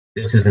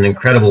This is an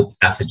incredible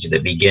passage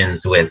that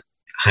begins with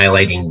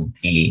highlighting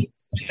the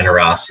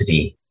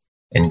generosity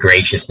and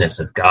graciousness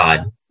of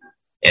God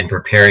and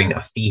preparing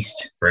a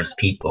feast for his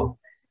people.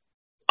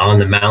 On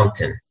the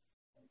mountain,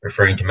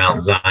 referring to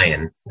Mount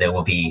Zion, there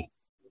will be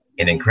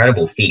an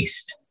incredible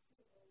feast.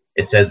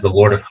 It says the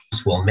Lord of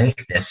hosts will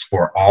make this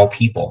for all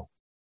people.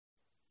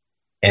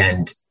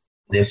 And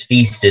this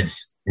feast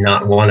is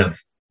not one of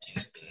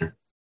just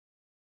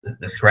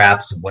the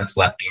scraps of what's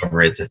left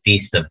over. It's a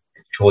feast of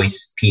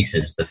choice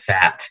pieces, the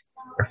fat,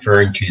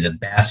 referring to the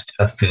best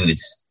of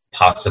foods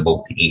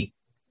possible to eat,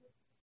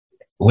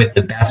 with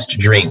the best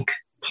drink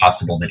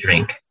possible to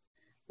drink.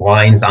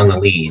 Wines on the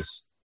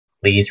lees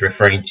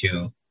referring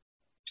to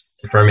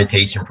the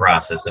fermentation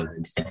process of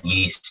the dead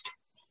yeast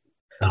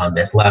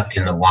that's left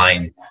in the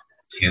wine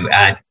to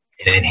add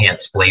an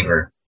enhanced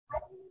flavor.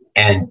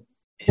 And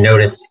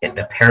notice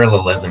the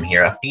parallelism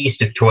here, a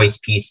feast of choice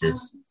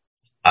pieces,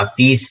 a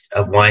feast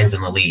of wines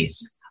and the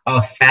lees,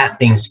 of fat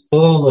things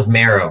full of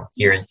marrow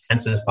here,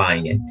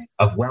 intensifying it,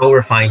 of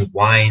well-refined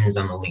wines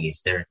on the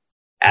lees. They're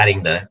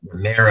adding the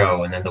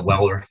marrow and then the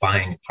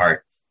well-refined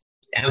part,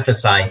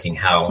 emphasizing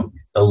how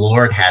the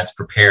Lord has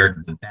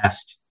prepared the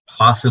best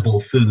possible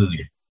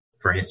food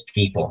for his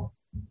people.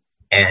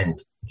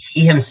 And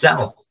he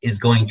himself is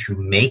going to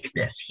make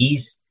this.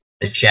 He's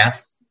the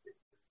chef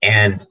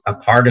and a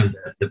part of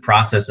the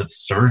process of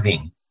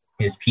serving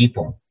his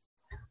people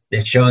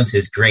that shows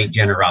his great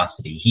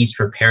generosity. He's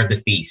prepared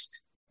the feast.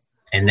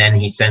 And then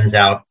he sends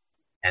out,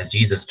 as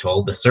Jesus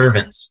told, the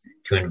servants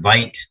to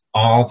invite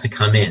all to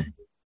come in.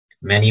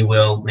 Many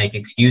will make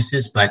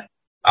excuses, but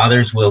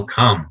others will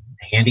come,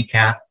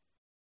 handicapped,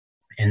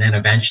 and then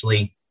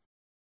eventually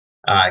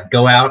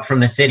go out from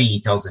the city,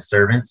 he tells the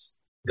servants,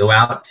 go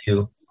out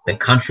to the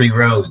country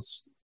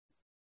roads,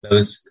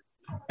 those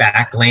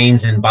back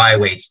lanes and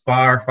byways,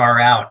 far, far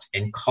out,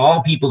 and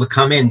call people to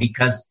come in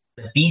because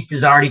the feast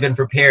has already been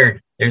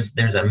prepared.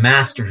 There's a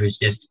master who's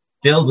just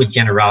filled with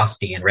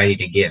generosity and ready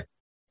to give.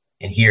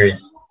 And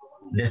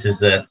this is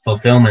the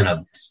fulfillment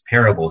of this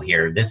parable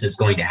here. This is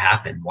going to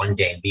happen. One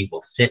day we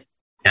will sit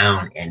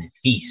down and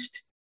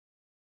feast,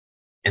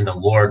 and the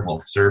Lord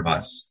will serve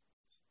us.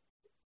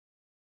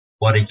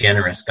 What a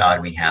generous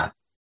God we have.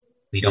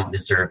 We don't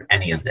deserve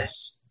any of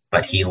this,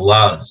 but he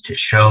loves to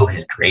show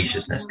his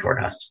graciousness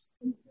toward us.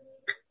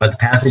 But the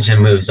passage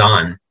then moves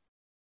on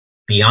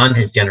beyond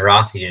his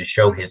generosity to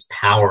show his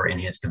power and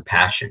his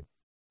compassion.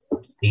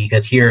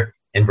 Because here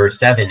in verse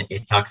 7,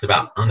 it talks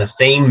about on the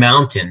same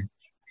mountain,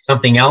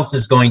 something else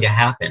is going to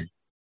happen,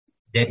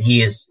 that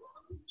he is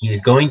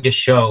going to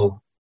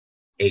show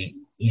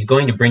he's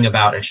going to bring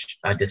about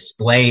a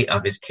display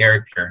of his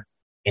character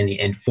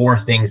in four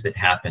things that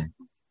happen.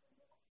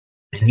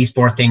 And these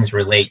four things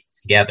relate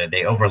together.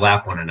 They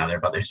overlap one another,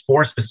 but there's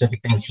four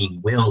specific things he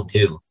will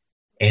do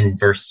in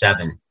verse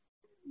 7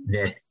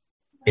 that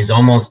is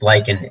almost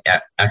like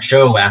a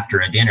show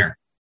after a dinner.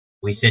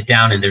 We sit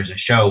down and there's a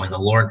show and the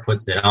Lord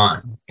puts it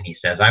on. And he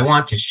says, I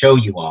want to show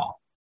you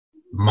all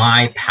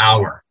my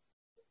power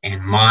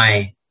and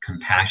my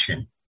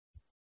compassion.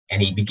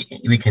 And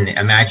we can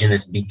imagine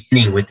this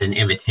beginning with an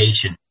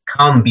invitation.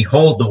 Come,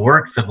 behold the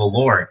works of the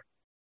Lord.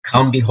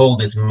 Come,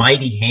 behold his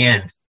mighty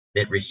hand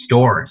that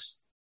restores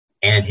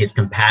and his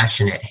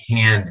compassionate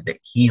hand that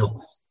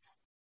heals.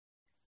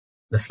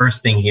 The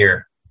first thing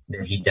here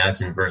that he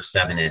does in verse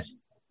 7 is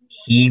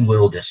he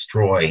will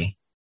destroy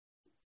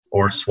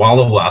or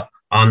swallow up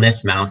on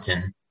this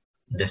mountain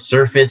the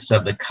surface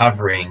of the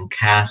covering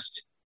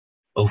cast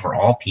over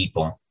all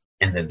people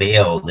and the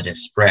veil that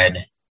is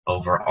spread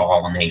over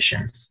all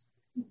nations.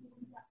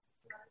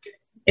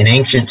 In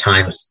ancient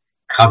times,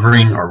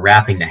 covering or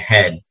wrapping the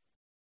head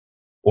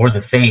or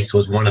the face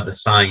was one of the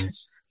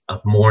signs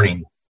of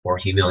mourning or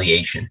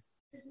humiliation.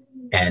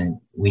 And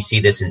we see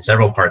this in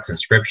several parts in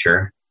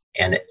Scripture,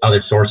 and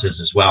other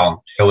sources as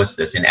well show us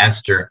this. In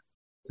Esther,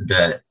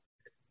 the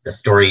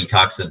story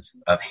talks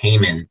of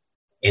Haman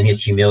in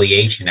his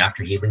humiliation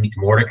after he leads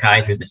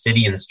Mordecai through the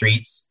city and the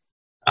streets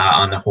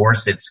on the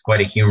horse. It's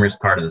quite a humorous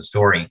part of the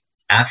story.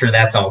 After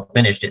that's all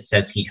finished, it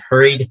says he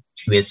hurried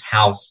to his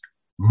house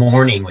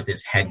mourning with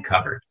his head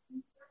covered.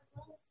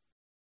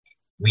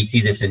 We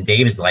see this in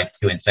David's life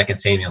too in 2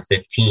 Samuel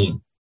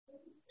 15.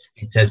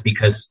 It says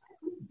because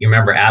you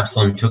remember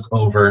Absalom took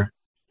over,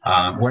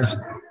 was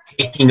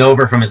taking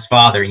over from his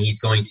father, and he's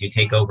going to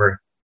take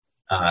over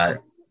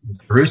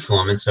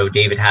Jerusalem, and so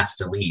David has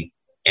to leave.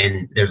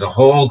 And there's a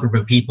whole group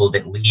of people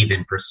that leave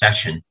in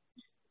procession,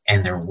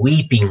 and they're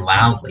weeping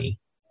loudly.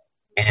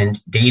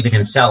 And David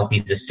himself,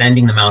 he's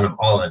ascending the Mount of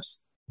Olives,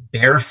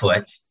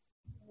 barefoot,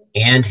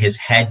 and his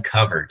head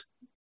covered.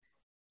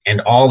 And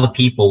all the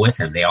people with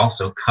him, they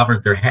also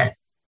covered their head.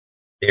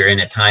 They're in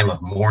a time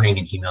of mourning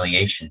and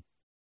humiliation.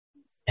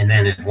 And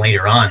then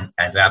later on,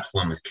 as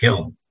Absalom was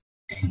killed,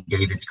 and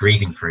David's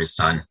grieving for his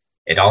son,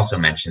 it also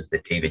mentions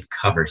that David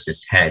covers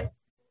his head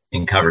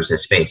and covers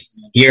his face.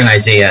 Here in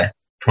Isaiah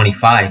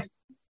 25,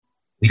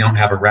 we don't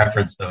have a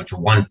reference, though, to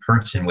one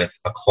person with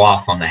a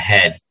cloth on the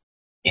head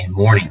in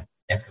mourning.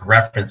 It's a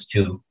reference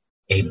to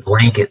a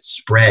blanket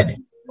spread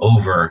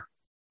over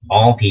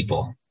all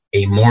people,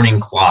 a mourning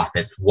cloth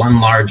that's one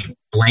large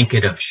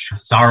blanket of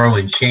sorrow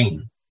and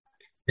shame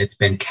that's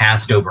been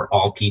cast over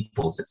all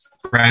peoples. It's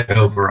spread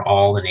over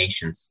all the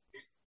nations.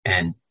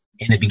 And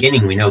in the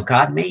beginning, we know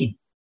God made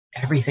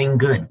everything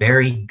good,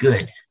 very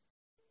good.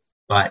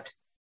 But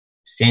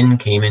sin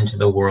came into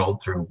the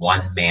world through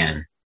one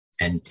man,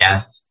 and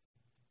death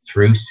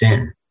through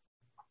sin.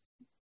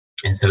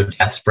 And so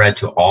death spread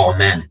to all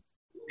men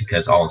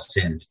because all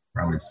sinned,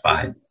 Romans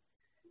 5.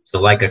 So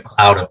like a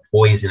cloud of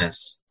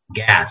poisonous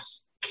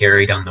gas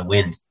carried on the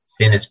wind,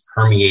 sin has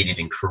permeated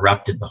and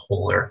corrupted the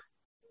whole earth.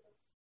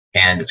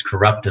 And it's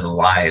corrupted the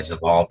lives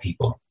of all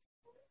people.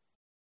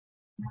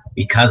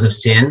 Because of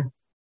sin,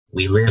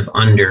 we live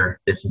under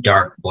this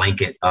dark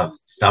blanket of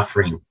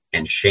suffering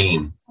and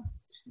shame.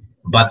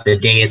 But the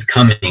day is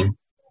coming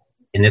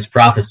in this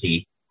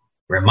prophecy,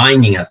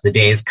 reminding us the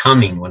day is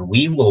coming when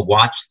we will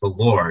watch the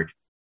Lord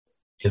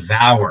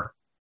devour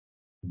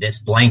this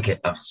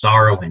blanket of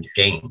sorrow and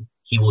shame.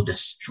 He will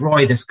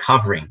destroy this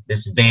covering,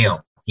 this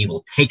veil. He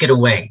will take it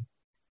away,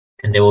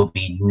 and there will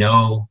be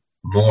no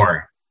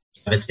more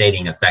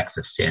devastating effects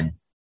of sin.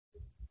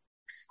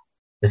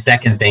 The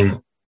second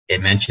thing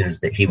it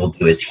mentions that he will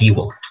do is he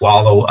will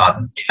swallow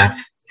up death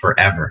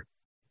forever.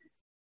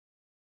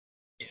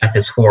 Death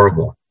is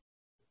horrible.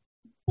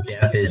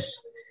 Death is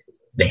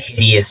the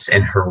hideous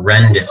and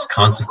horrendous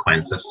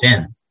consequence of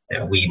sin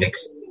that we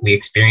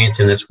experience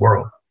in this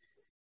world.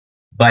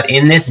 But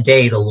in this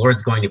day, the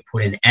Lord's going to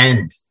put an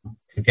end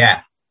to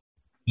death.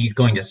 He's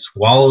going to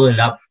swallow it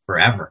up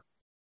forever.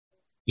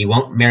 He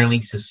won't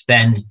merely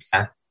suspend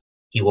death.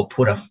 He will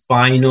put a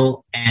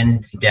final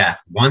end to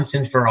death once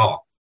and for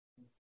all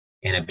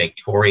in a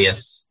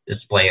victorious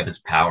display of his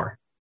power.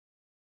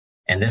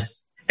 And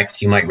this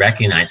text you might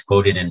recognize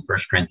quoted in 1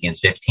 Corinthians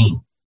 15,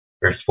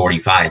 verse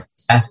 45.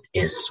 Death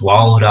is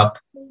swallowed up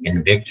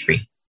in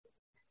victory.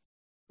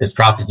 This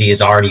prophecy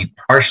has already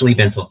partially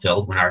been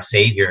fulfilled when our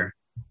Savior,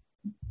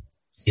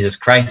 Jesus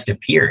Christ,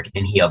 appeared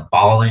and he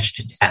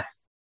abolished death.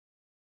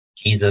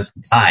 Jesus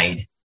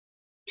died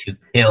to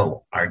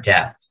kill our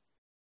death.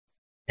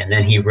 And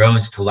then he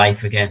rose to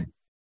life again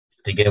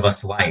to give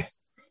us life.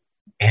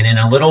 And in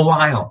a little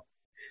while,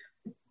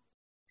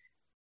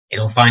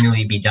 it'll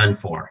finally be done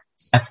for.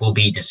 Death will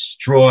be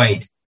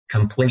destroyed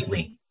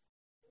completely,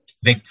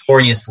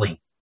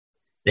 victoriously.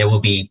 There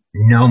will be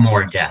no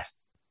more death.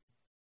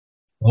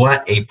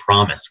 What a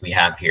promise we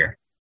have here.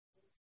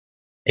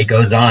 It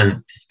goes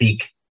on to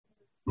speak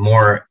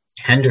more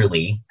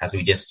tenderly, as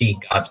we just see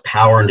God's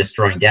power in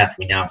destroying death.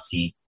 We now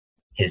see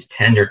his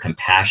tender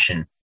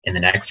compassion in the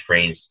next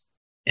phrase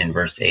in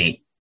verse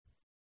 8.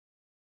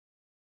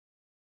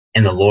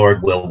 And the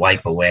Lord will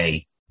wipe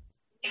away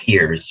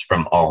tears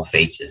from all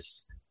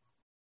faces.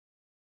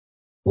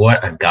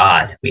 What a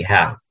God we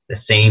have. The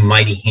same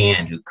mighty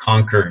hand who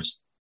conquers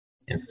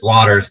and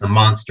slaughters the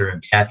monster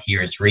of death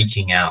here is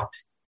reaching out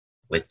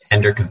with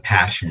tender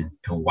compassion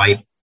to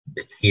wipe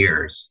the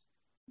tears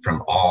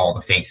from all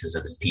the faces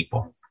of his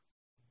people.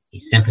 He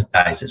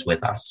sympathizes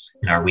with us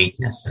in our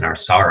weakness and our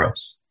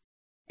sorrows,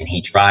 and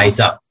he dries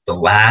up the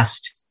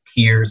last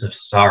tears of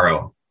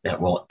sorrow that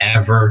will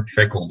ever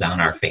trickle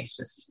down our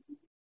faces.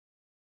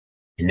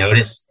 And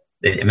notice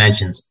that it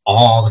mentions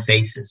all the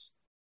faces.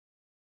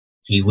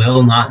 He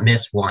will not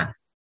miss one.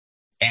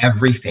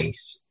 Every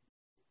face,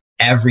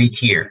 every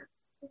tear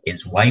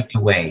is wiped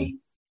away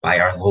by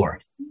our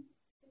Lord,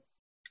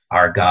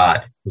 our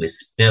God, who is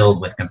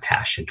filled with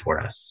compassion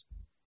toward us.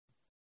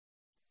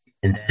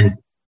 And then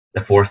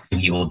the fourth thing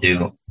he will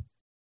do,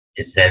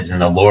 it says,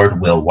 and the Lord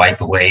will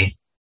wipe away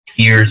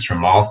tears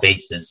from all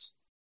faces.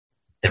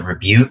 The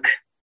rebuke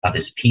of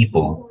his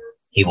people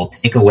he will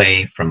take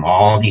away from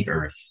all the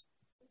earth,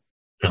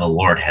 for the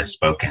Lord has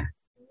spoken.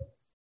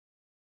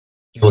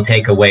 He will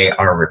take away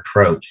our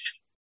reproach.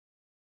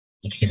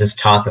 Jesus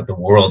taught that the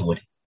world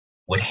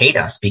would hate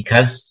us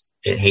because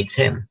it hates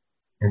him.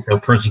 And so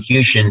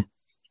persecution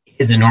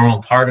is a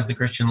normal part of the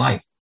Christian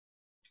life.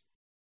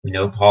 We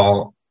know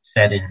Paul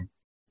said in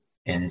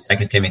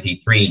 2 Timothy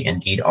 3,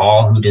 indeed,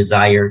 all who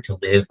desire to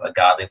live a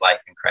godly life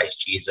in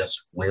Christ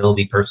Jesus will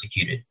be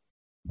persecuted,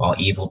 while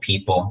evil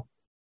people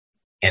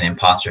and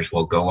impostors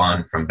will go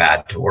on from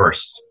bad to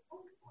worse.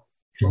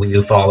 And we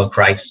who follow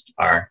Christ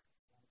are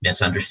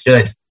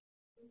misunderstood,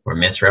 we're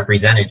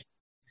misrepresented.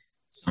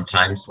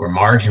 Sometimes we're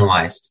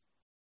marginalized,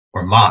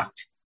 we're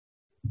mocked.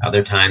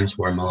 Other times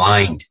we're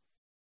maligned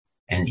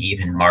and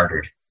even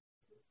martyred.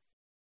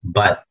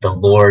 But the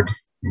Lord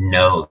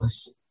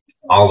knows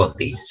all of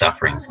these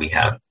sufferings we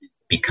have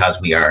because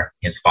we are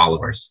his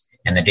followers.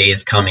 And the day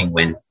is coming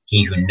when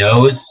he who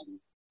knows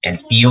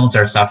and feels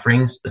our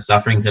sufferings, the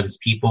sufferings of his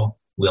people,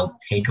 will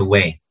take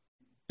away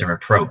the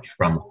reproach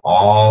from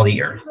all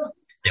the earth.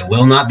 There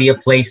will not be a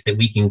place that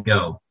we can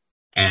go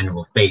and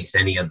will face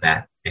any of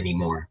that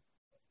anymore.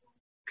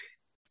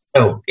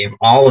 So if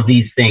all of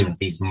these things,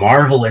 these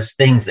marvelous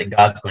things that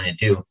God's going to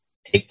do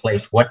take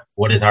place, what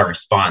is our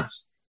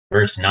response?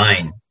 Verse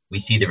 9,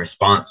 we see the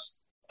response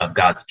of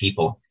God's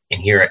people.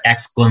 And here are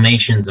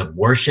exclamations of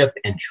worship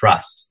and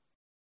trust.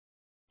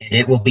 And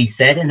it will be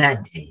said in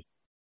that day,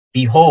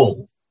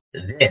 Behold,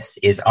 this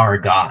is our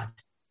God.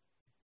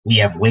 We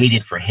have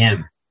waited for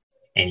him,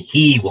 and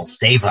he will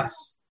save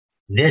us.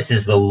 This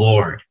is the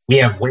Lord. We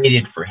have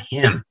waited for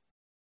him.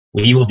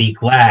 We will be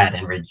glad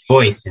and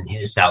rejoice in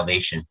his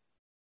salvation.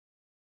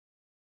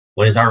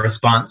 What is our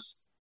response?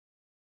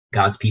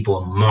 God's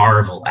people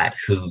marvel at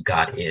who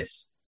God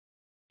is.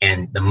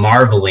 And the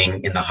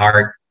marveling in the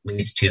heart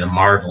leads to the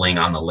marveling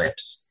on the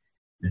lips.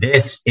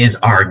 This is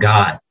our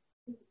God.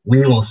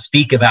 We will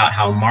speak about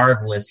how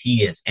marvelous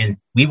he is, and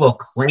we will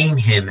claim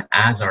him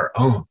as our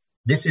own.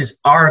 This is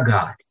our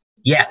God.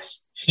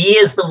 Yes, he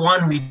is the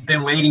one we've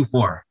been waiting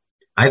for.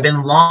 I've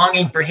been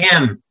longing for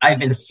him. I've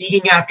been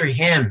seeking after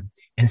him.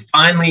 And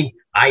finally,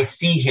 I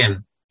see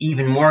him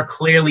even more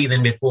clearly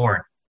than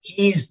before.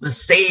 He's the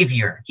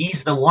Savior.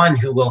 He's the one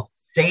who will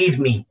save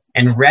me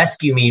and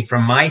rescue me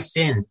from my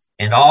sin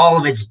and all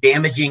of its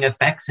damaging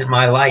effects in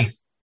my life.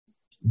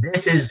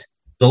 This is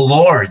the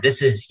Lord.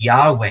 This is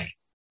Yahweh,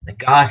 the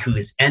God who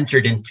has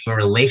entered into a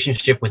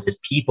relationship with his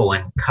people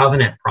and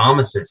covenant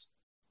promises.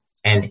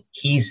 And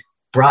he's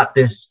brought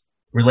this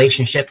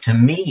relationship to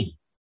me.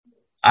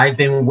 I've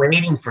been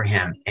waiting for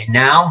him, and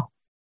now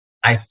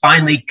I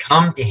finally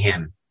come to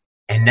him.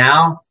 And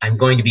now I'm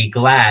going to be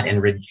glad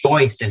and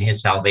rejoice in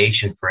his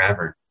salvation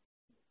forever.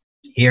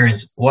 Here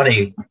is what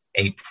a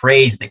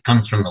praise that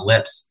comes from the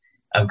lips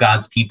of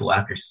God's people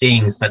after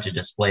seeing such a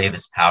display of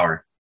his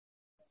power.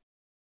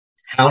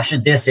 How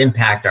should this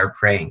impact our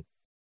praying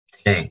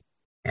today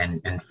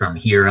and from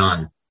here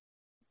on?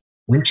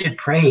 We should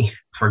pray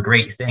for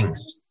great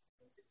things.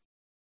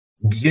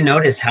 Did you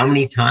notice how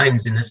many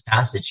times in this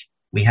passage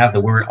we have the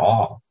word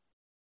all?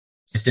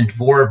 Just in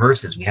 4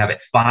 verses, we have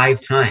it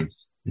 5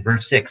 times. In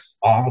verse 6,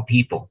 all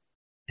people.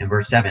 In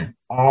verse 7,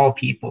 all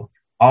people,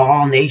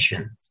 all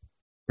nations.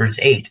 Verse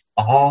 8,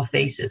 all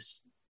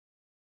faces,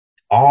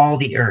 all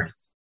the earth.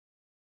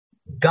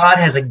 God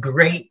has a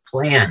great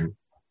plan.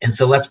 And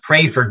so let's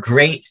pray for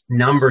great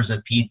numbers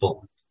of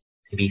people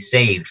to be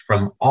saved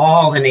from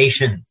all the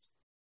nations.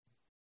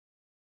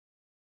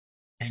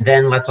 And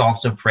then let's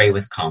also pray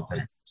with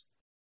confidence.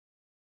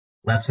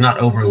 Let's not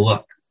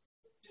overlook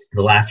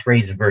the last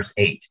phrase of verse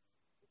 8.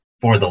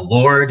 For the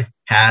Lord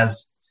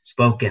has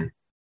spoken.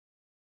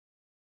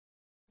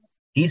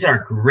 These are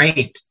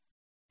great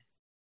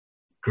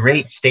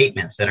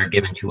statements that are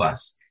given to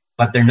us,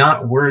 but they're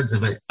not words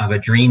of a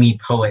dreamy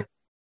poet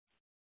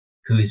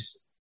who's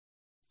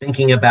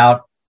thinking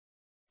about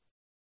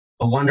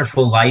a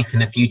wonderful life in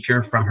the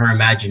future from her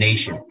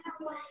imagination.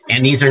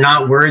 And these are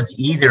not words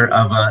either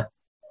of a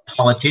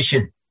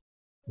politician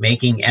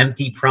making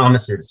empty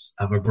promises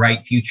of a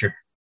bright future.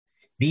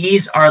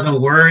 These are the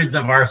words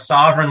of our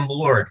sovereign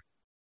Lord,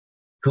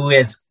 who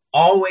has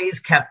always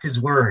kept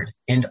his word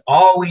and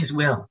always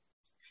will.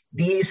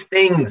 These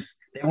things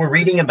that we're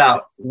reading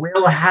about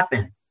will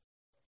happen.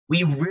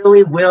 We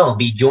really will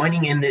be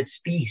joining in this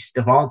feast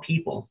of all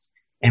people,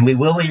 and we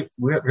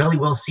really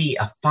will see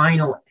a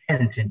final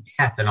end to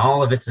death and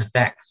all of its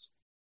effects.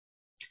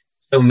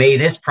 So may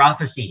this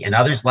prophecy and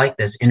others like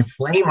this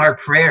inflame our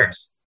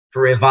prayers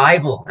for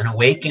revival and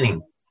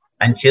awakening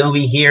until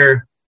we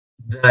hear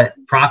the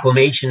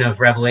proclamation of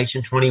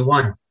Revelation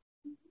 21.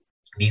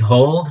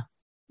 Behold,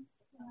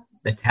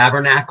 the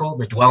tabernacle,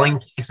 the dwelling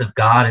place of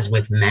God is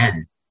with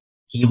men.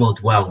 He will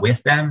dwell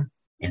with them,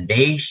 and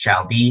they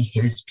shall be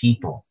his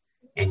people.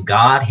 And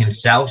God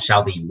himself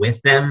shall be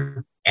with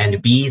them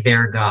and be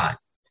their God.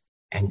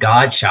 And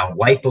God shall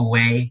wipe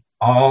away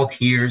all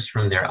tears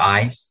from their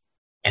eyes,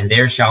 and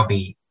there shall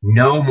be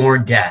no more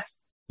death,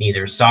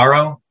 neither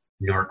sorrow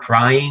nor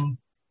crying,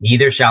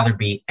 neither shall there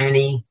be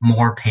any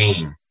more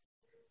pain,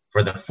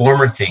 for the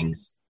former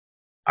things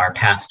are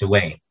passed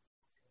away.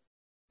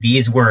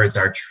 These words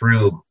are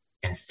true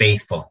and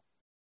faithful.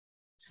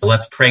 So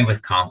let's pray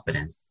with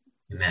confidence.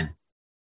 Amen.